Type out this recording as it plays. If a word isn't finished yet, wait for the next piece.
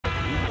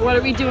What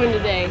are we doing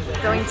today?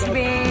 Going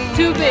tubing.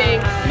 Tubing.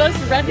 The most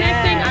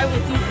redneck thing I will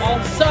do all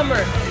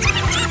summer.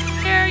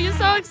 Are you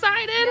so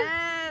excited?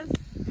 Yes.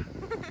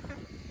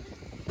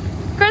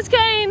 Chris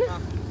Kane,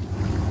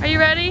 are you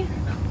ready?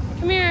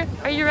 Come here.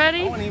 Are you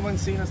ready? I want anyone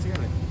seeing us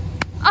together.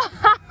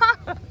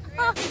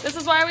 This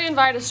is why we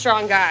invite a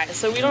strong guy,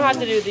 so we don't have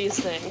to do these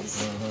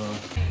things.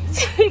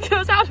 He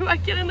goes, how do I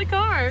get in the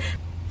car?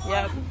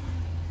 Yep.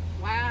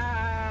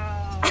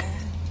 Wow. All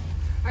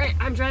right,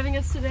 I'm driving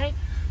us today.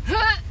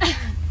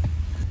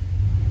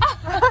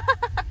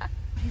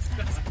 He's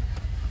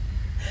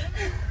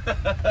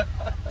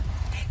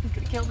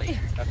gonna kill me.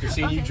 After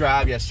seeing you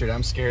drive yesterday,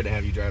 I'm scared to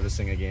have you drive this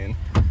thing again.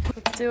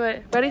 Let's do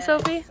it. Ready,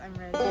 Sophie? Yes, I'm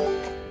ready.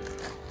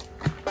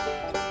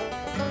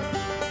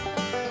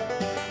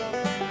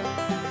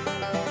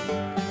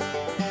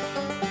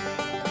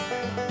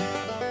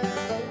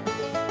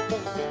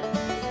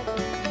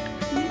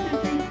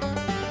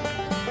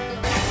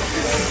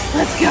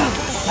 Let's go.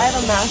 I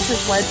have a massive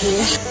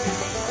wedgie.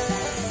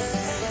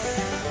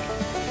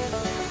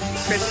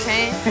 Chris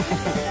Kane.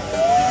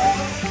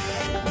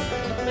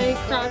 My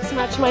Crocs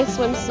match my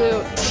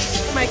swimsuit.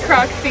 My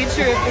Croc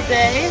feature of the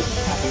day.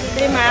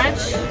 They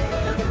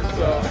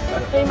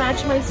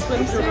match my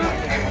swimsuit.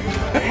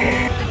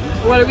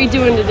 What are we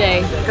doing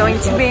today? Going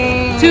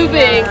tubing.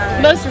 Tubing.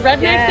 Most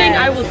redneck thing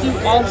I will do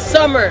all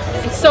summer.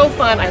 It's so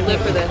fun. I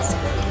live for this.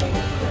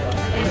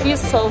 He's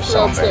so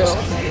chill too.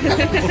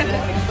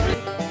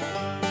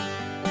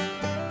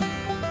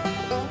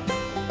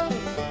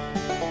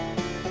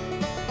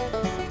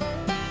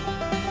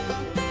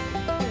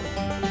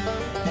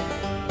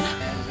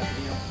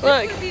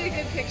 Look, This would be a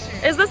good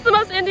picture. is this the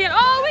most Indian?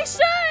 Oh, we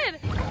should!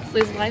 So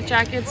these life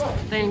jackets,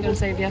 they ain't gonna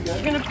save you.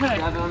 We're gonna put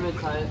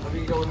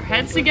our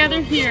heads together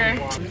here.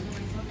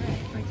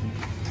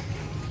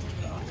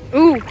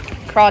 Ooh,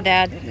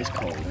 crawdad. It is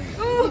cold.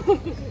 Ooh.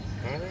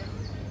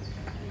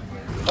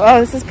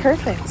 Oh, this is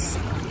perfect.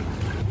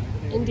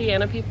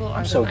 Indiana people are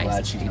I'm the so glad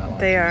nicest she's people. not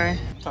like They are. I'm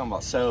talking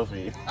about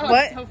Sophie. Oh,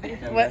 What? Sophie.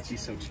 Yeah, What? that she's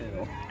so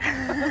chill.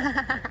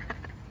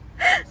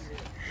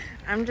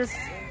 I'm just.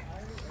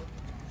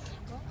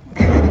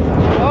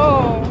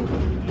 Oh.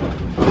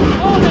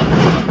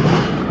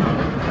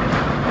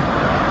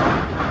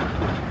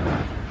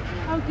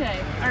 Okay,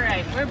 all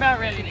right, we're about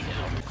ready to go.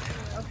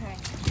 Okay.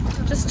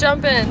 Just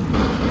jump in.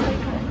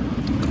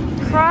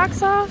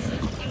 Crocs off.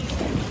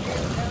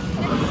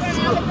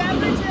 The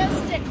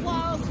beverages, stick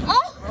close.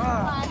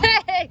 Oh,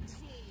 thanks.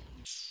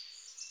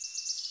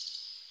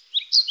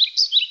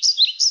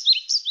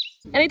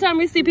 Anytime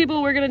we see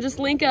people, we're gonna just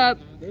link up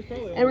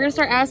and we're gonna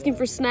start asking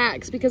for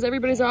snacks because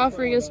everybody's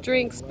offering us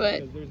drinks,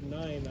 but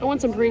I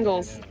want some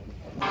Pringles. See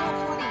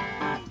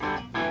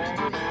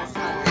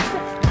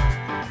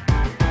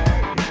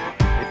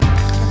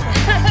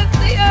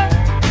ya.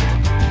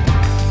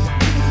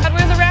 God,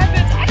 we're in the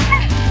rapids. Ah!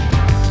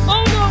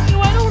 Oh no,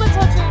 I don't wanna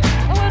touch it.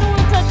 Oh, I don't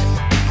wanna touch it.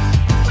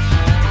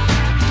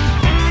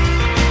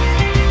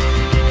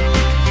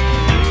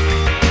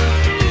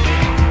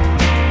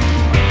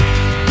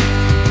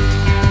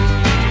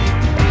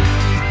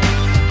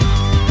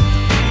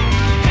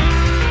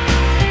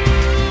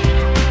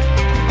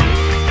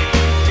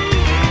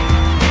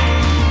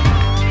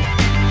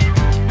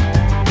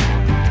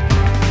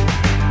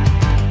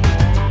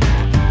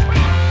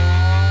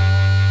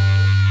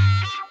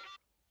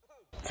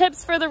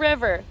 Tips for the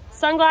river: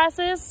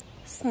 sunglasses,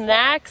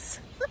 snacks,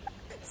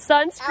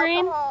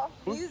 sunscreen, Alcohol,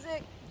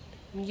 music.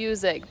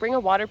 music. Bring a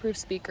waterproof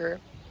speaker.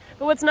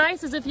 But what's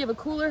nice is if you have a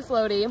cooler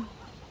floaty,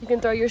 you can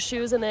throw your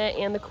shoes in it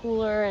and the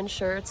cooler and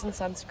shirts and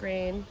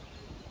sunscreen.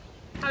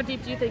 How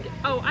deep do you think?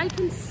 Oh, I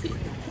can see.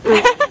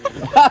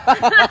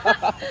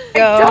 I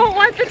don't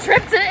want the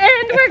trip to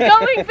end. We're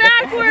going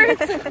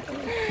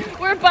backwards.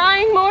 We're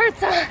buying more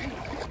time.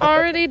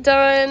 Already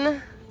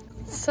done.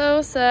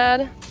 So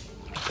sad.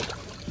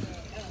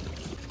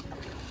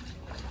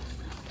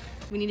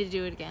 We need to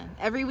do it again.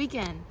 Every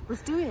weekend.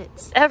 Let's do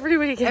it. Every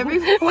weekend. Every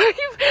weekend. Why are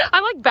you,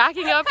 I'm like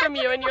backing up from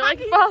you and you're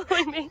like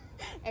following me.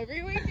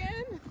 Every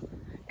weekend?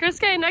 Chris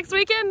K, next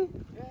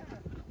weekend?